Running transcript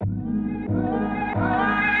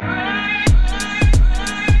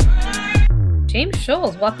James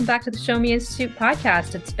Scholes, welcome back to the Show Me Institute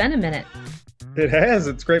podcast. It's been a minute. It has.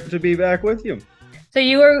 It's great to be back with you. So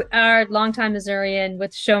you were a longtime Missourian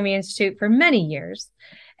with Show Me Institute for many years,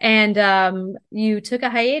 and you took a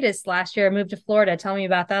hiatus last year and moved to Florida. Tell me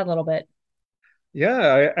about that a little bit.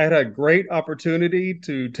 Yeah, I had a great opportunity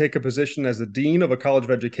to take a position as the dean of a college of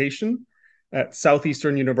education at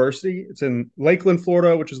Southeastern University. It's in Lakeland,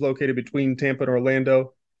 Florida, which is located between Tampa and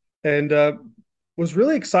Orlando, and was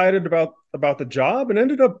really excited about the job and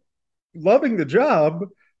ended up loving the job.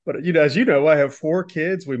 But as you know, I have four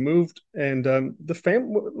kids. We moved, and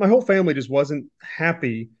my whole family just wasn't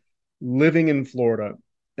happy living in Florida.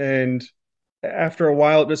 And after a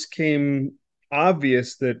while, it just came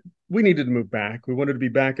obvious that we needed to move back. We wanted to be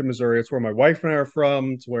back in Missouri. It's where my wife and I are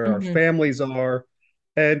from. It's where our Mhm. families are,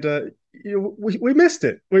 and we missed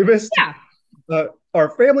it. We missed Yeah, our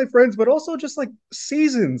family, friends, but also just like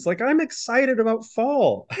seasons. Like I'm excited about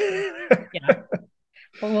fall. yeah.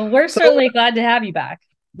 Well, we're So, certainly glad to have you back.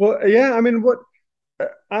 well, yeah. I mean, what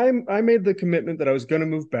I made the commitment that I was going to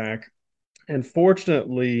move back, and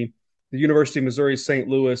fortunately, the University of Missouri St.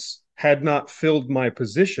 Louis had not filled my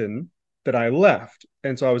position that I left,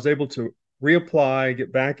 and so I was able to reapply,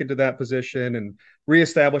 get back into that position, and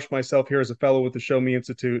reestablish myself here as a fellow with the Show Me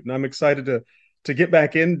Institute. And I'm excited to get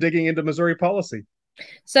back in digging into Missouri policy.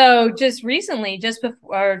 So just recently, just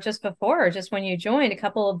when you joined, a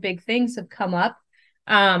couple of big things have come up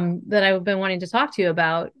that I've been wanting to talk to you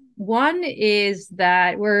about. One is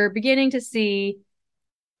that we're beginning to see,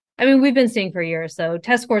 I mean, we've been seeing for years, so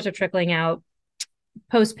test scores are trickling out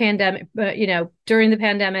post-pandemic, during the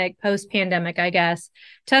pandemic, post-pandemic, I guess.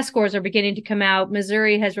 Test scores are beginning to come out.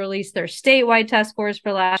 Missouri has released their statewide test scores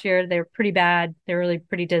for last year. They're pretty bad. They're really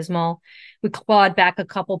pretty dismal. We clawed back a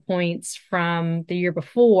couple points from the year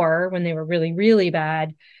before when they were really, really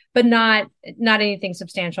bad, but not anything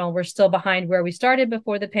substantial. We're still behind where we started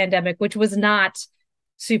before the pandemic, which was not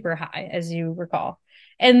super high, as you recall.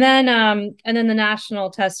 And then the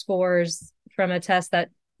national test scores from a test that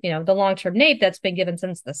the long-term NAEP that's been given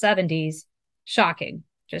since the 70s. Shocking,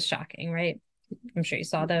 just shocking, right? I'm sure you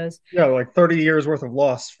saw those. Yeah, like 30 years worth of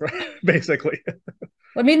loss, basically.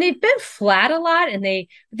 I mean, they've been flat a lot and they've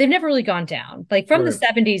never really gone down. Like from the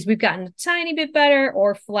Right. 70s, we've gotten a tiny bit better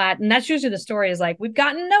or flat. And that's usually the story is like we've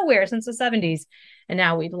gotten nowhere since the 70s. And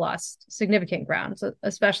now we've lost significant ground, so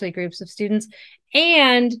especially groups of students.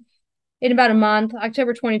 And in about a month,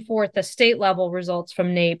 October 24th, the state level results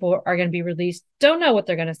from NAEP are going to be released. Don't know what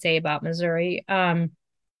they're going to say about Missouri.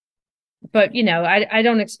 But I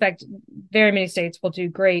don't expect very many states will do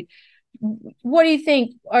great. What do you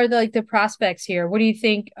think are the prospects here? What do you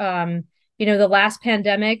think? The last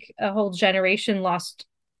pandemic, a whole generation lost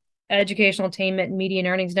educational attainment and median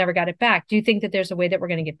earnings, never got it back. Do you think that there's a way that we're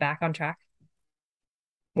going to get back on track?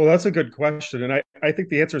 Well, that's a good question. And I think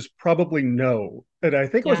the answer is probably no. And I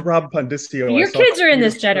think it was Yeah. Rob Pondicio I Your saw a kids couple are in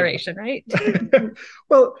years this generation, right? ago.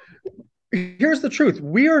 Well, here's the truth.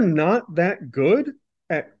 We are not that good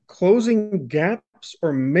at closing gaps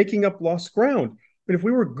or making up lost ground. But if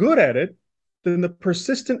we were good at it, then the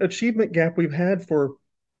persistent achievement gap we've had for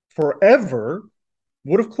forever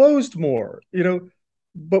would have closed more,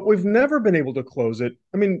 but we've never been able to close it.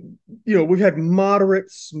 I mean, we've had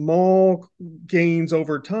moderate, small gains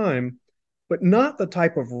over time, but not the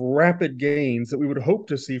type of rapid gains that we would hope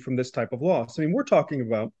to see from this type of loss. I mean, we're talking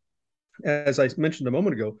about, as I mentioned a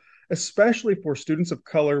moment ago, especially for students of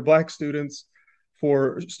color, Black students,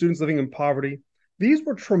 for students living in poverty, these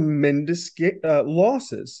were tremendous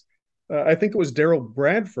losses. I think it was Daryl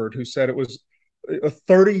Bradford who said it was a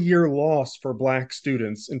 30-year loss for Black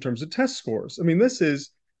students in terms of test scores. I mean, this is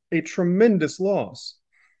a tremendous loss.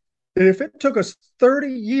 And if it took us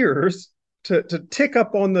 30 years to tick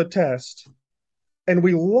up on the test and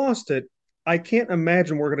we lost it, I can't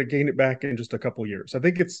imagine we're going to gain it back in just a couple of years. I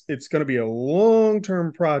think it's going to be a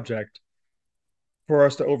long-term project for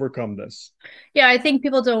us to overcome this. Yeah, I think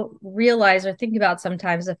people don't realize or think about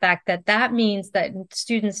sometimes the fact that that means that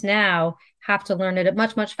students now have to learn at a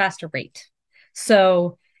much, much faster rate.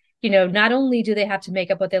 So, not only do they have to make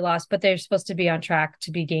up what they lost, but they're supposed to be on track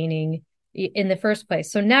to be gaining in the first place.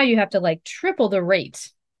 So now you have to like triple the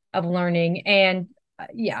rate of learning. And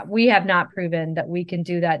yeah, we have not proven that we can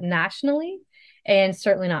do that nationally and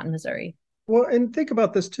certainly not in Missouri. Well, and think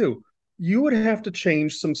about this too. You would have to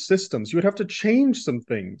change some systems. You would have to change some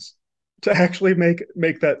things to actually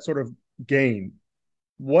make that sort of gain.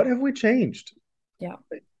 What have we changed? Yeah.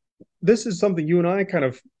 This is something you and I kind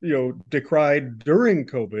of, decried during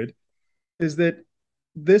COVID, is that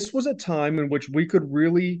this was a time in which we could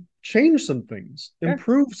really change some things, Sure.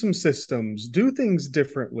 improve some systems, do things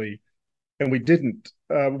differently. and we didn't.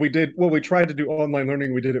 We did well. We tried to do online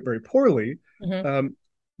learning. We did it very poorly. Hmm.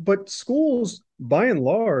 But schools, by and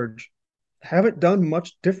large, haven't done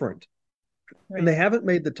much different, and Right. they haven't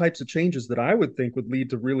made the types of changes that I would think would lead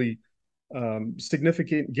to really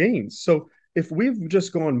significant gains. So if we've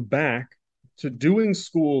just gone back to doing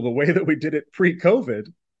school the way that we did it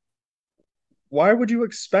pre-COVID, why would you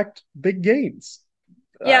expect big gains?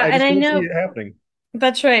 Yeah, I and just I don't see know it happening.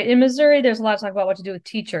 that's right. In Missouri, there's a lot of talk about what to do with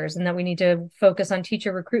teachers and that we need to focus on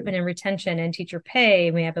teacher recruitment and retention and teacher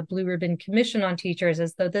pay. We have a blue ribbon commission on teachers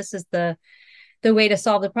as though this is the way to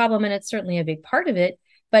solve the problem, and it's certainly a big part of it.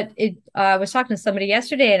 But I was talking to somebody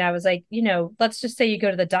yesterday, and I was like, let's just say you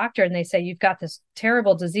go to the doctor and they say you've got this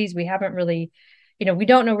terrible disease. We haven't really, we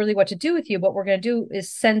don't know really what to do with you. What we're going to do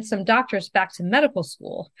is send some doctors back to medical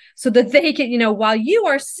school so that they can, while you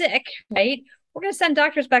are sick, right? We're going to send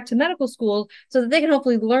doctors back to medical school so that they can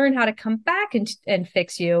hopefully learn how to come back and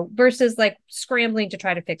fix you versus like scrambling to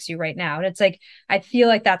try to fix you right now. And it's like, I feel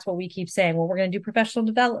like that's what we keep saying. Well, we're going to do professional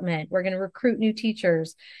development. We're going to recruit new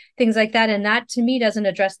teachers, things like that. And that to me doesn't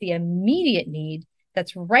address the immediate need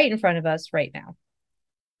that's right in front of us right now.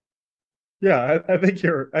 Yeah, I think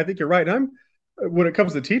you're right. And I'm when it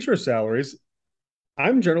comes to teacher salaries,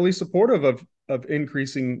 I'm generally supportive of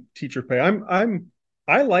increasing teacher pay.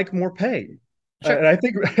 I like more pay. Sure. And I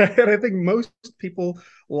think and I think most people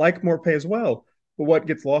like more pay as well. But what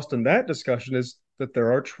gets lost in that discussion is that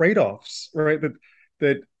there are trade-offs, right?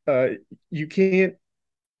 That you can't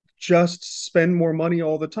just spend more money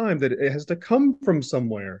all the time, that it has to come from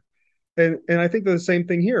somewhere. And I think the same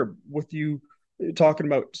thing here with you talking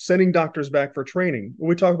about sending doctors back for training. When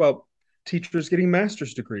we talk about teachers getting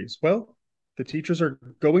master's degrees, well, the teachers are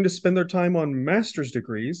going to spend their time on master's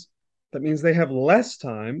degrees. That means they have less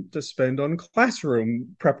time to spend on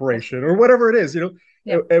classroom preparation or whatever it is,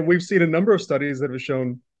 Yeah. And we've seen a number of studies that have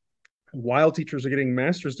shown while teachers are getting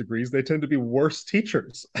master's degrees, they tend to be worse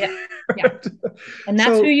teachers. Yeah. Yeah. And that's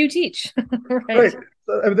who So, you teach. Right. right.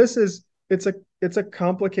 So, I mean, this is it's a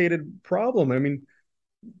complicated problem. I mean,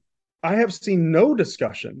 I have seen no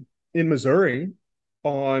discussion in Missouri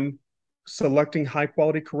on selecting high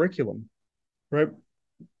quality curriculum, right?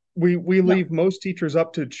 We No. leave most teachers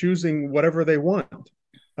up to choosing whatever they want.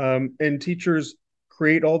 And teachers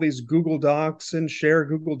create all these Google Docs and share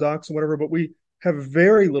Google Docs and whatever, but we have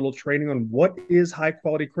very little training on what is high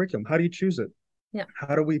quality curriculum. How do you choose it? Yeah.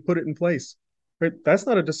 How do we put it in place? Right? That's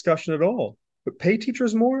not a discussion at all. But pay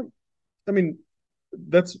teachers more? I mean,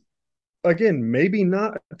 that's again, maybe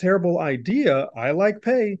not a terrible idea. I like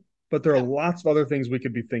pay, but there are Yeah. lots of other things we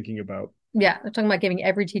could be thinking about. Yeah. They're talking about giving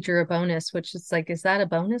every teacher a bonus, which is like, is that a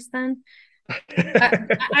bonus then? I,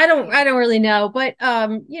 I don't really know, but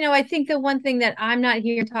I think the one thing that I'm not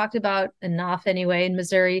hearing talked about enough anyway in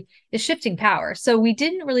Missouri is shifting power. So we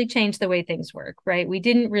didn't really change the way things work, right? We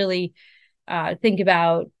didn't really think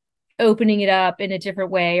about opening it up in a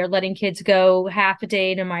different way or letting kids go half a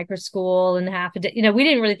day in a micro school and half a day. We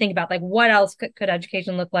didn't really think about like what else could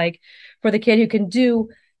education look like for the kid who can do,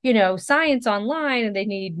 science online and they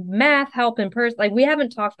need math help in person. Like we haven't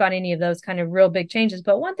talked about any of those kind of real big changes.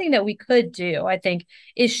 But one thing that we could do, I think,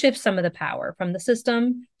 is shift some of the power from the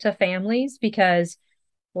system to families because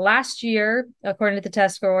last year, according to the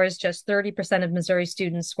test scores, just 30% of Missouri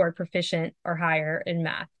students scored proficient or higher in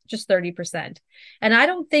math, just 30%. And I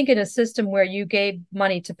don't think in a system where you gave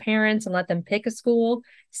money to parents and let them pick a school,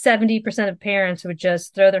 70% of parents would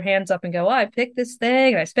just throw their hands up and go, oh, I picked this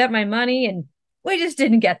thing, I spent my money, and we just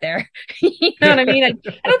didn't get there. You know what I mean? I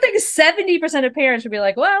don't think 70% of parents would be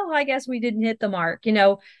like, well, I guess we didn't hit the mark.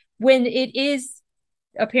 When it is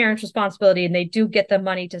a parent's responsibility and they do get the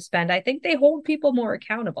money to spend, I think they hold people more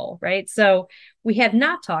accountable, right? So we have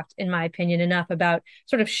not talked, in my opinion, enough about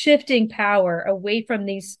sort of shifting power away from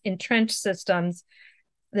these entrenched systems.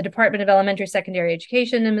 The Department of Elementary Secondary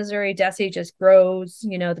Education in Missouri, DESE, just grows,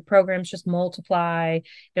 the programs just multiply,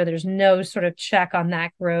 there's no sort of check on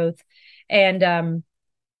that growth. And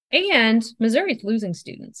Missouri's losing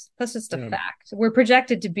students. That's just a Yeah. fact.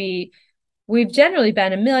 We've generally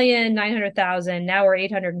been 1,900,000. Now we're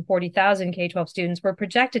 840,000 K-12 students. We're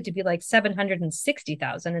projected to be like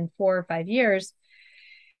 760,000 in 4 or 5 years.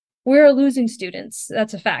 We're losing students.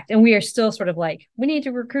 That's a fact. And we are still sort of like, we need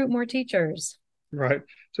to recruit more teachers. Right.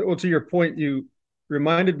 So, well, to your point, you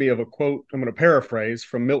reminded me of a quote, I'm going to paraphrase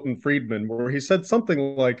from Milton Friedman, where he said something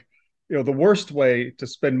like, the worst way to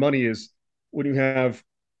spend money is when you have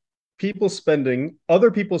people spending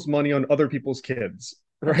other people's money on other people's kids,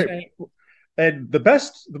 That's right? right. And the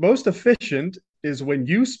most efficient is when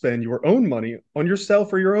you spend your own money on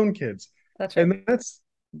yourself or your own kids. That's right. And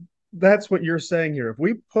that's what you're saying here. If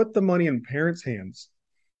we put the money in parents' hands,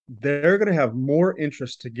 they're going to have more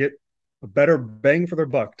interest to get a better bang for their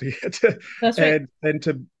buck to get to, That's right. and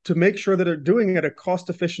to make sure that they're doing it in a cost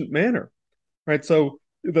efficient manner, right? So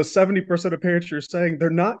the 70% of parents you're saying,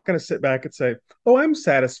 they're not going to sit back and say, oh, I'm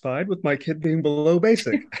satisfied with my kid being below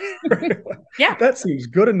basic. Yeah. That seems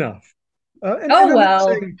good enough. And Oh,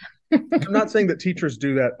 well. I'm not saying that teachers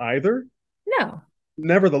do that either. No.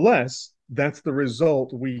 Nevertheless, that's the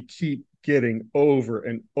result we keep getting over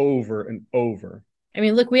and over and over. I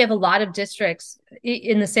mean, look, we have a lot of districts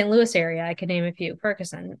in the St. Louis area. I could name a few: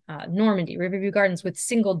 Ferguson, Normandy, Riverview Gardens, with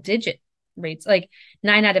single digit rates, like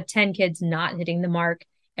 9 out of 10 kids not hitting the mark.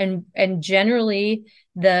 And generally,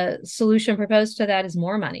 the solution proposed to that is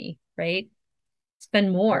more money, right?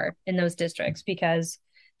 Spend more in those districts, because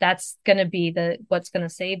that's going to be what's going to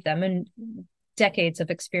save them. And decades of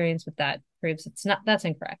experience with that proves that's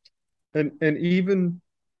incorrect. And even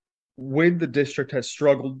when the district has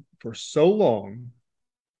struggled for so long,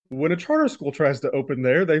 when a charter school tries to open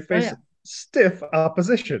there, they Oh, face yeah. stiff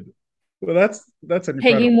opposition. Well, that's Taking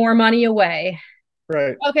incredible, more money away.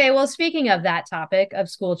 right? Okay, well, speaking of that topic of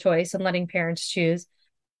school choice and letting parents choose,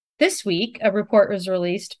 this week a report was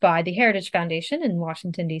released by the Heritage Foundation in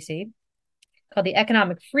Washington, D.C., called the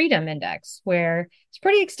Economic Freedom Index, where it's a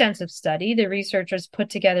pretty extensive study. The researchers put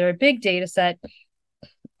together a big data set,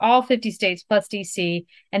 all 50 states plus DC,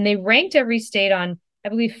 and they ranked every state on, I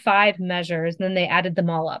believe, 5 measures, and then they added them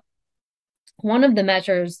all up. One of the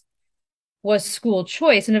measures was school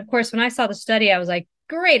choice. And of course, when I saw the study, I was like,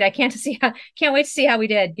 great, can't wait to see how we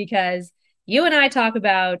did, because you and I talk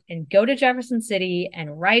about and go to Jefferson City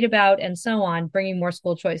and write about and so on, bringing more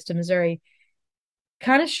school choice to Missouri.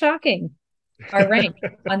 Kind of shocking, our rank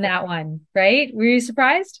on that one, right? Were you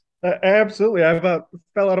surprised? Absolutely, I about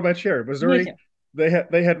fell out of my chair. Me Missouri, too.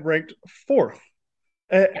 they had ranked fourth,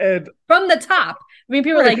 Yeah. and From the top. I mean,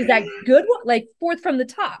 people are right, like, is that good? Like fourth from the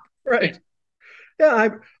top. Yeah. right, yeah,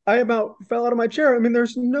 I about fell out of my chair. I mean,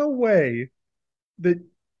 there's no way that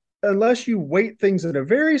unless you weight things in a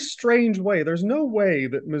very strange way, there's no way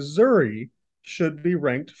that Missouri should be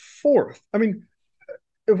ranked fourth. I mean,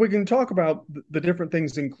 if we can talk about the different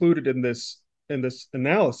things included in this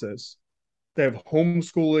analysis, they have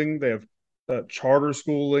homeschooling, they have charter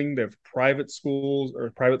schooling, they have private schools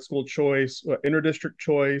or private school choice, interdistrict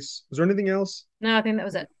choice. Is there anything else? No, I think that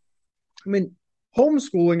was it. I mean,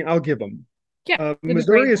 homeschooling, I'll give them. Yeah. They have a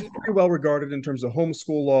Missouri great. is pretty well regarded in terms of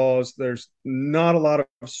homeschool laws. There's not a lot of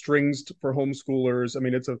strings for homeschoolers. I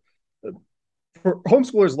mean, for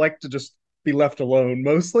homeschoolers like to just be left alone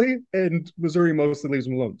mostly, and Missouri mostly leaves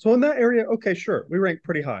them alone. So in that area, okay, sure, we rank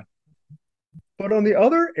pretty high. But on the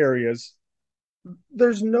other areas,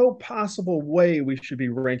 there's no possible way we should be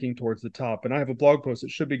ranking towards the top. And I have a blog post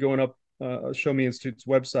that should be going up, Show Me Institute's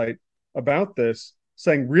website about this,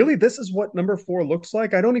 saying, really, this is what number 4 looks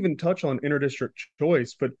like. I don't even touch on interdistrict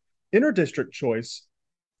choice, but interdistrict choice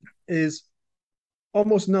is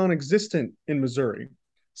almost non-existent in Missouri.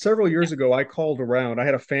 Several years ago, I called around. I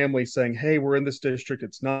had a family saying, hey, we're in this district.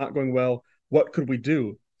 It's not going well. What could we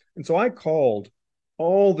do? And so I called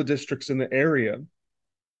all the districts in the area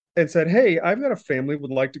and said, hey, I've got a family would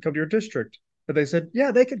like to come to your district. And they said,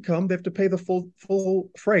 yeah, they could come. They have to pay the full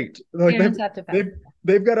freight. Like Parents have to pay.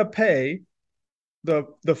 they've got to pay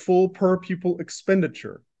the full per pupil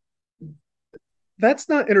expenditure. That's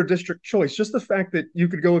not interdistrict choice. Just the fact that you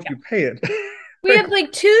could go if Yeah. you pay it. We have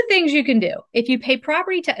like 2 things you can do. If you pay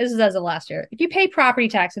property tax, this is as of last year. If you pay property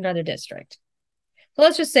tax in another district, so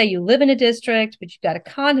let's just say you live in a district, but you've got a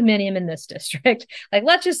condominium in this district. Like,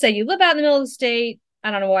 let's just say you live out in the middle of the state. I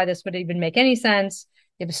don't know why this would even make any sense.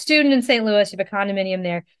 You have a student in St. Louis, you have a condominium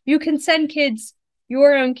there. You can send kids,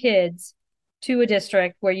 your own kids, to a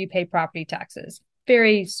district where you pay property taxes.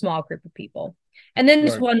 Very small group of people. And then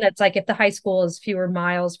there's Right, one that's like if the high school is fewer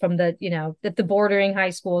miles from if the bordering high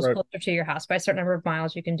school is right. closer to your house by a certain number of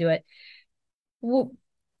miles, you can do it. Well,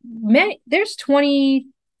 there's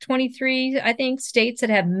 23, I think, states that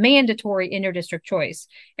have mandatory interdistrict choice.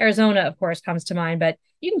 Arizona, of course, comes to mind, but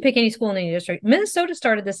you can pick any school in any district. Minnesota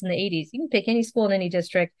started this in the 80s. You can pick any school in any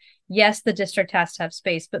district. Yes, the district has to have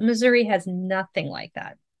space, but Missouri has nothing like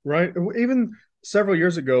that. Right. Even several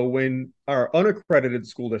years ago, when our unaccredited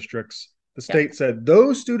school districts, the Yeah. state said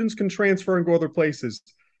those students can transfer and go other places.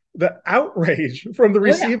 The outrage from the Oh,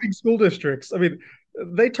 yeah. receiving school districts. I mean,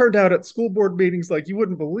 they turned out at school board meetings like you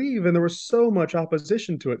wouldn't believe, and there was so much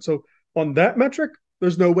opposition to it. So on that metric,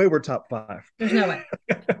 there's no way we're top 5. There's no way.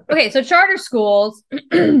 Okay, so charter schools,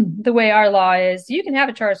 the way our law is, you can have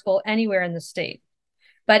a charter school anywhere in the state.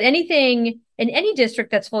 But anything in any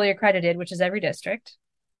district that's fully accredited, which is every district,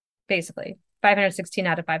 basically 516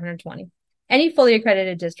 out of 520, any fully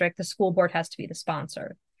accredited district, the school board has to be the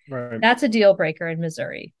sponsor. Right. That's a deal breaker in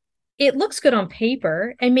Missouri. It looks good on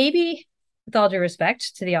paper. And maybe, with all due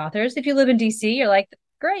respect to the authors, if you live in DC, you're like,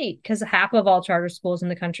 great, because half of all charter schools in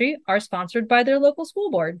the country are sponsored by their local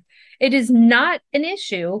school board. It is not an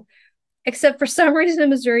issue, except for some reason in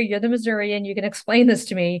Missouri, you're the Missourian, you can explain this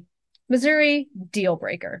to me. Missouri, deal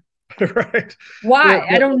breaker. Right. Why?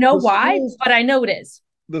 I don't know The why, schools, but I know it is.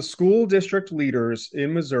 the school district leaders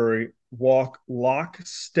in Missouri walk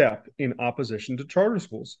lockstep in opposition to charter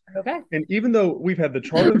schools. Okay. And even though we've had the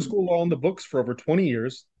charter school law in the books for over 20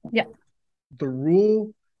 years, Yeah. the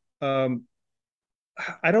rule, um,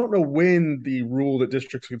 I don't know when the rule that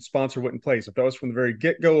districts could sponsor went in place, if that was from the very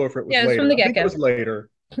get go or if it was Yeah, it's from later. the I think it get-go. was later.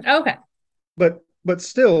 Okay. But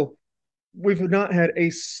still, we've not had a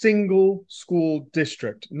single school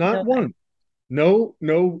district, not Okay. one. No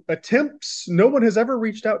attempts. No one has ever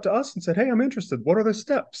reached out to us and said, "Hey, I'm interested. What are the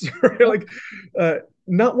steps?" Right? Nope. Like,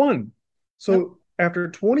 not one. Nope. So after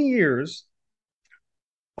 20 years,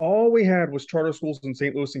 all we had was charter schools in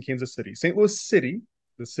St. Louis and Kansas City. St. Louis City,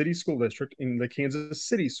 the city school district, in the Kansas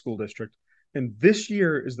City school district, and this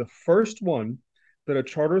year is the first one that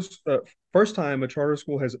first time a charter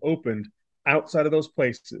school has opened outside of those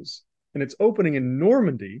places, and it's opening in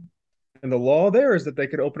Normandy. And the law there is that they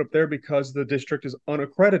could open up there because the district is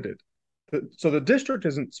unaccredited. So the district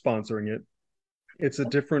isn't sponsoring it. It's a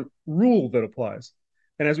different rule that applies.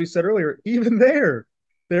 And as we said earlier, even there,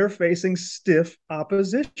 they're facing stiff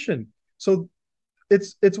opposition. So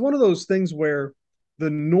it's one of those things where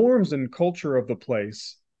the norms and culture of the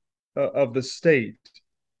place, of the state,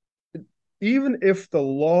 even if the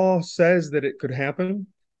law says that it could happen,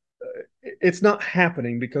 it's not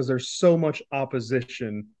happening because there's so much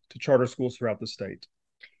opposition to charter schools throughout the state.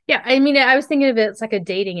 Yeah, I mean, I was thinking of it, it's like a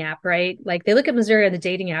dating app, right? Like they look at Missouri on the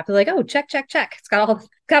dating app, they're like, oh, check, check, check. It's got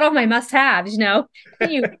all my must-haves, you know.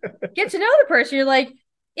 And you get to know the person, you're like,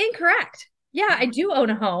 incorrect. Yeah, I do own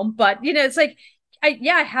a home, but it's like, I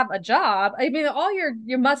have a job. I mean, all your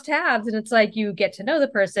must-haves, and it's like you get to know the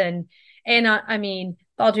person. And I mean,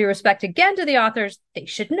 with all due respect again to the authors, they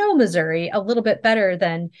should know Missouri a little bit better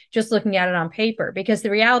than just looking at it on paper, because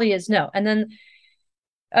the reality is no. And then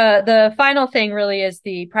the final thing really is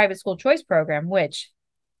the private school choice program, which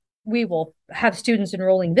we will have students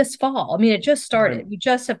enrolling this fall. I mean, it just started. Right. We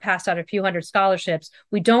just have passed out a few hundred scholarships.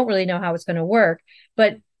 We don't really know how it's going to work,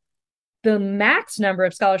 but the max number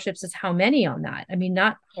of scholarships is how many on that? I mean,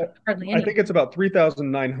 not hardly I any. think it's about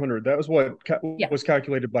 3,900. That was what Yeah. was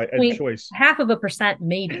calculated by I mean, EdChoice. 0.5%,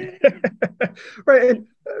 maybe. Right. And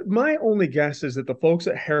my only guess is that the folks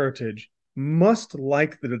at Heritage must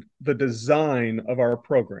like the design of our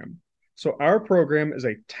program. So our program is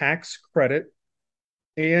a tax credit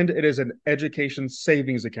and it is an education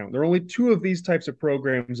savings account. There are only two of these types of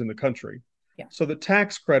programs in the country. Yeah. So the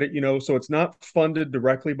tax credit, so it's not funded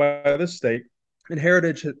directly by the state. And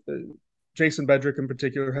Heritage, Jason Bedrick in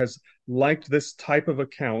particular, has liked this type of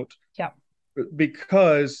account. Yeah.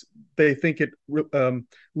 Because they think it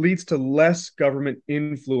leads to less government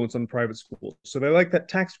influence on private schools. So they like that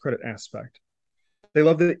tax credit aspect. They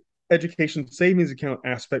love the education savings account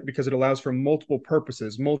aspect because it allows for multiple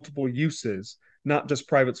purposes, multiple uses, not just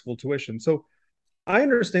private school tuition. So I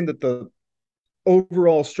understand that the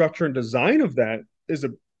overall structure and design of that is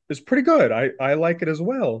pretty good. I like it as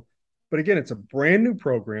well. But again, it's a brand new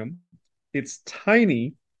program. It's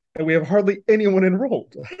tiny, and we have hardly anyone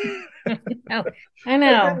enrolled. Oh, I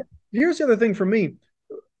know. Here's the other thing for me.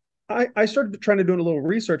 I started trying to do a little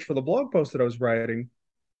research for the blog post that I was writing,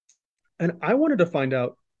 and I wanted to find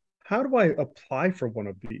out, how do I apply for one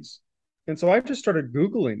of these? And so I just started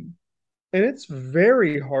Googling, and it's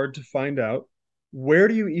very hard to find out, where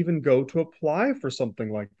do you even go to apply for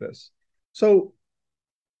something like this? So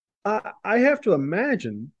I have to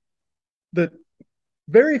imagine that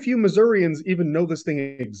very few Missourians even know this thing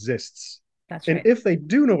exists. That's And right. if they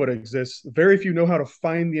do know it exists, very few know how to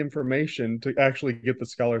find the information to actually get the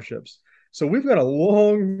scholarships. So we've got a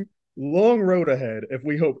long road ahead if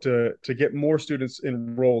we hope to get more students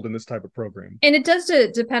enrolled in this type of program. And it does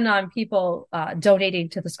depend on people donating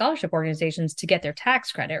to the scholarship organizations to get their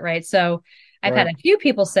tax credit, right? So I've had Right. a few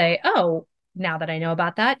people say, oh, now that I know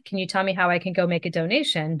about that, can you tell me how I can go make a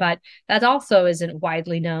donation? But that also isn't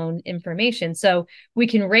widely known information. So we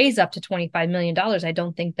can raise up to $25 million. I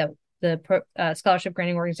don't think that the scholarship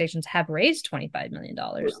granting organizations have raised $25 million.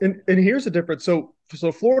 And here's the difference. So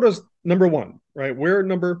Florida's number one, right? We're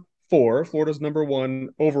number four. Florida's number one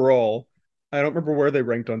overall. I don't remember where they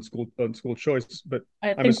ranked on school choice, but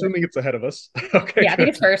I'm assuming it's ahead of us. Okay. Yeah, I think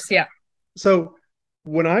it's first. Yeah. So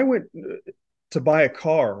when I went to buy a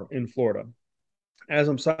car in Florida, as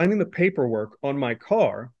I'm signing the paperwork on my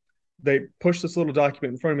car, they pushed this little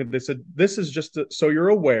document in front of me. They said, this is just so you're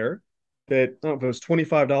aware that, I don't know if it was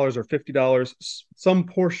 $25 or $50, some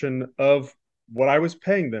portion of what I was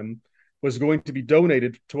paying them was going to be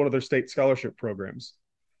donated to one of their state scholarship programs.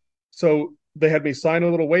 So they had me sign a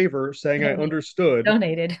little waiver saying I understood.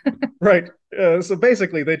 Donated. Right. So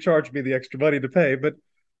basically, they charged me the extra money to pay, but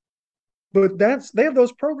they have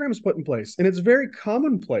those programs put in place, and it's very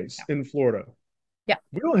commonplace in Florida. Yeah.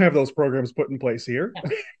 We don't have those programs put in place here.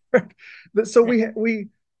 Yeah. So we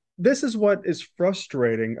this is what is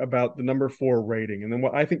frustrating about the number 4 rating, and then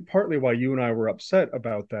what I think partly why you and I were upset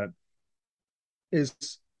about that is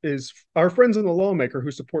is our friends in the lawmaker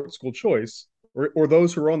who support school choice, or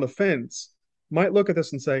those who are on the fence, might look at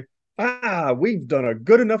this and say, we've done a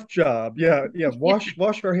good enough job. Yeah,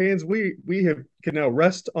 wash our hands. Can now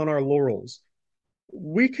rest on our laurels.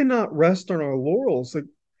 We cannot rest on our laurels.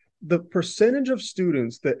 The percentage of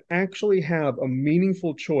students that actually have a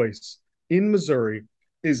meaningful choice in Missouri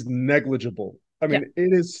is negligible. I mean,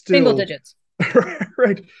 it is still single digits.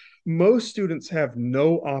 Right. Most students have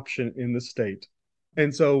no option in the state.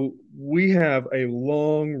 And so we have a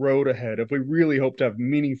long road ahead if we really hope to have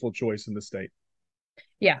meaningful choice in the state.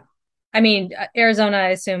 Yeah. I mean, Arizona, I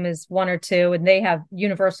assume, is 1 or 2, and they have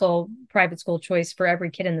universal private school choice for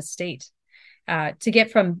every kid in the state. To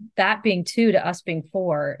get from that being 2 to us being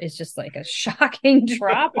 4 is just like a shocking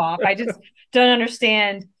drop off. I just don't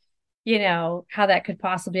understand, how that could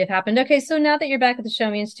possibly have happened. Okay, so now that you're back at the Show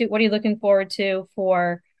Me Institute, what are you looking forward to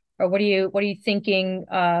or what are you thinking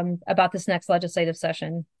about this next legislative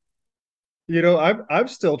session? I've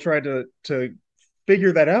still tried to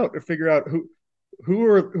figure that out, to figure out who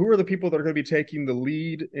are the people that are going to be taking the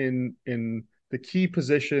lead in the key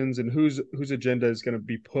positions and whose agenda is going to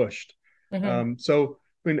be pushed. Mm-hmm. So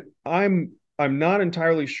I mean, I'm not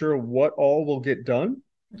entirely sure what all will get done,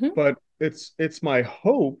 mm-hmm. but it's my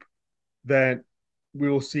hope that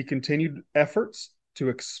we will see continued efforts to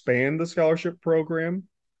expand the scholarship program,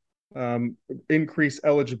 increase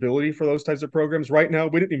eligibility for those types of programs. Right now,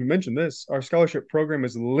 we didn't even mention this. Our scholarship program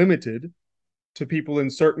is limited to people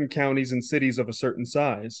in certain counties and cities of a certain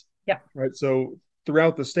size. Yeah. Right. So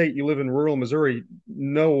throughout the state, you live in rural Missouri,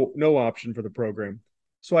 no option for the program.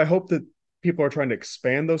 So I hope that people are trying to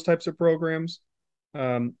expand those types of programs.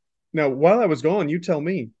 Now, while I was gone, you tell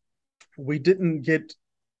me, we didn't get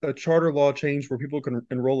a charter law change where people can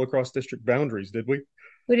enroll across district boundaries, did we?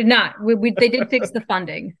 We did not. They did fix the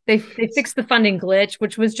funding. They fixed the funding glitch,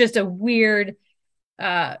 which was just a weird,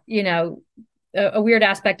 a weird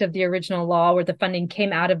aspect of the original law where the funding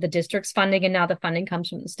came out of the district's funding and now the funding comes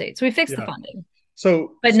from the state. So we fixed the funding.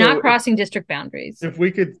 But not crossing district boundaries. If we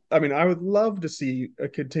could, I mean, I would love to see a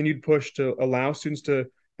continued push to allow students to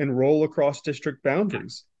enroll across district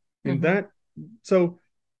boundaries. Yeah. And mm-hmm. So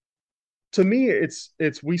to me, it's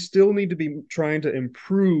we still need to be trying to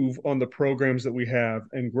improve on the programs that we have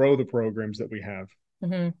and grow the programs that we have.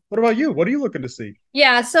 Mm-hmm. What about you? What are you looking to see?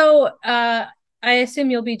 Yeah, so I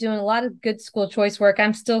assume you'll be doing a lot of good school choice work.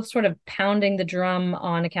 I'm still sort of pounding the drum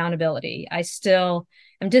on accountability. I still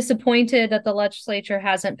am disappointed that the legislature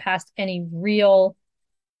hasn't passed any real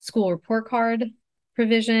school report card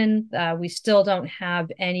provision. We still don't have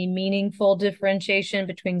any meaningful differentiation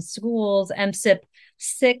between schools. MSIP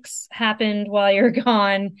 6 happened while you're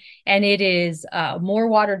gone, and it is more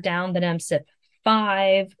watered down than MSIP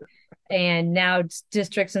 5. And now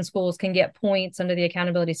districts and schools can get points under the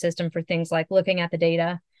accountability system for things like looking at the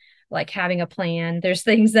data, like having a plan. There's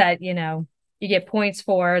things that, you get points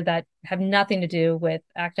for that have nothing to do with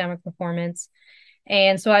academic performance.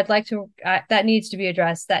 And so I'd like to, that needs to be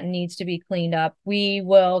addressed. That needs to be cleaned up. We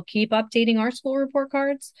will keep updating our school report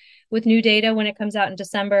cards with new data when it comes out in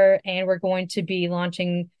December. And we're going to be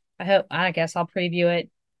launching, I guess I'll preview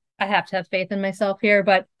it. I have to have faith in myself here,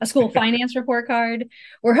 but a school finance report card.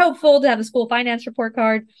 We're hopeful to have a school finance report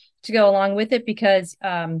card to go along with it because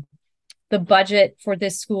the budget for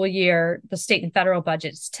this school year, the state and federal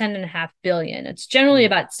budget, is $10.5 billion. It's generally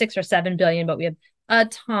about $6 or $7 billion, but we have a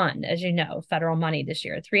ton, as you know, federal money this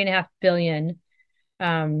year, $3.5 billion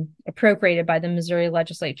appropriated by the Missouri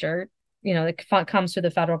legislature. The comes through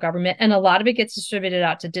the federal government, and a lot of it gets distributed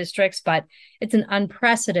out to districts, but it's an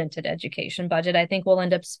unprecedented education budget. I think we'll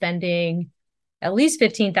end up spending at least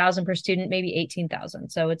 $15,000 per student, maybe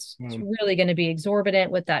 $18,000. So it's really going to be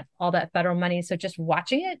exorbitant with all that federal money. So just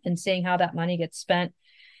watching it and seeing how that money gets spent,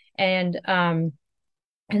 and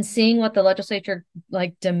seeing what the legislature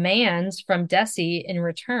demands from DESE in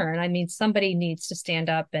return. I mean, somebody needs to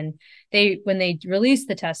stand up, and when they released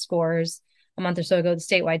the test scores a month or so ago, the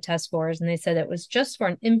statewide test scores, and they said it was just for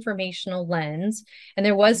an informational lens. And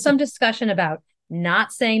there was some discussion about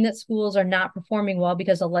Not saying that schools are not performing well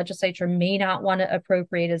because the legislature may not want to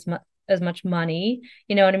appropriate as much money.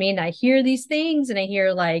 You know what I mean? I hear these things and I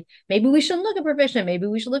hear like, maybe we should look at proficient, maybe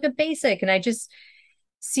we should look at basic. And I just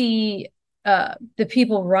see the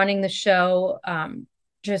people running the show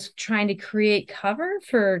just trying to create cover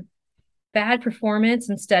for bad performance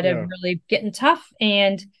instead of Yeah. really getting tough.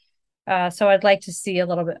 And so I'd like to see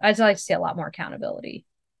I'd like to see a lot more accountability.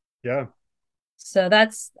 Yeah. So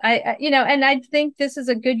that's and I think this is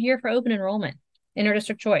a good year for open enrollment,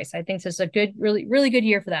 interdistrict choice. I think this is a good, really, really good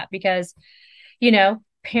year for that because,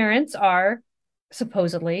 parents are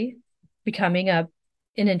supposedly becoming an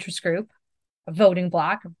interest group, a voting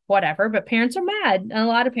block, whatever, but parents are mad. And a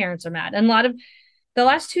lot of parents are mad. And a lot of the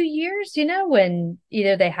last 2 years, when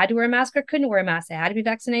either they had to wear a mask or couldn't wear a mask, they had to be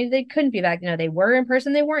vaccinated, they couldn't be vaccinated. They were in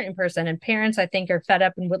person, they weren't in person. And parents, I think, are fed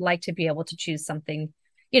up and would like to be able to choose something.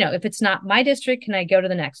 If it's not my district, can I go to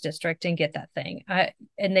the next district and get that thing?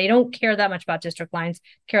 And they don't care that much about district lines,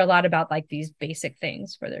 care a lot about like these basic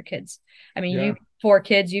things for their kids. I mean, Yeah. you 4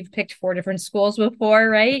 kids, you've picked 4 different schools before,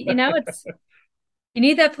 right? You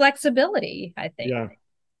need that flexibility, I think. Yeah.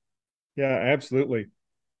 Yeah, absolutely.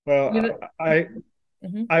 Well, You,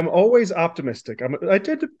 Mhm. I'm always optimistic. I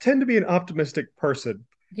tend to be an optimistic person,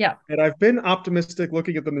 Yeah. and I've been optimistic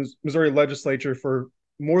looking at the Missouri legislature for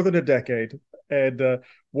more than a decade. And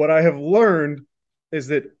what I have learned is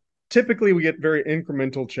that typically we get very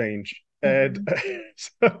incremental change, and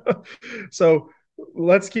Mhm. so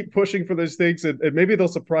let's keep pushing for those things, and maybe they'll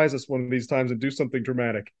surprise us one of these times and do something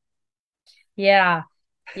dramatic. Yeah.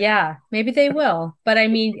 Yeah, maybe they will. But I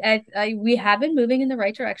mean, we have been moving in the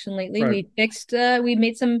right direction lately. Right. We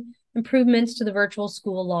made some improvements to the virtual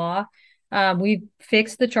school law. We've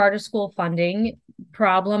fixed the charter school funding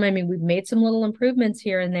problem. I mean, we've made some little improvements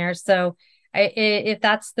here and there. So if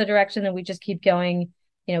that's the direction that we just keep going,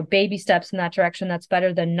 baby steps in that direction, that's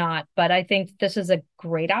better than not. But I think this is a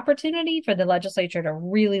great opportunity for the legislature to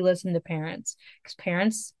really listen to parents because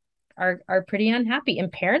parents are pretty unhappy,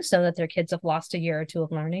 and parents know that their kids have lost a year or two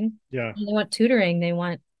of learning. Yeah. They want tutoring. They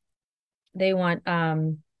want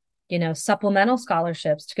supplemental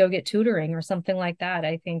scholarships to go get tutoring or something like that.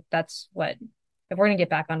 I think that's what, if we're going to get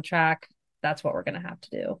back on track, that's what we're going to have to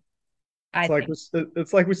do. I think.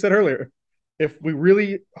 It's like we said earlier. If we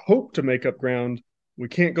really hope to make up ground, we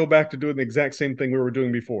can't go back to doing the exact same thing we were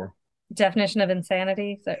doing before. Definition of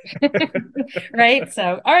insanity. So, right.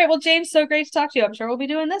 So, all right. Well, James, so great to talk to you. I'm sure we'll be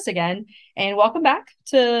doing this again. And welcome back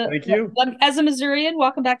to, Thank you. as a Missourian,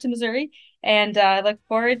 welcome back to Missouri. And I look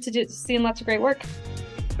forward to seeing lots of great work.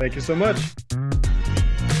 Thank you so much.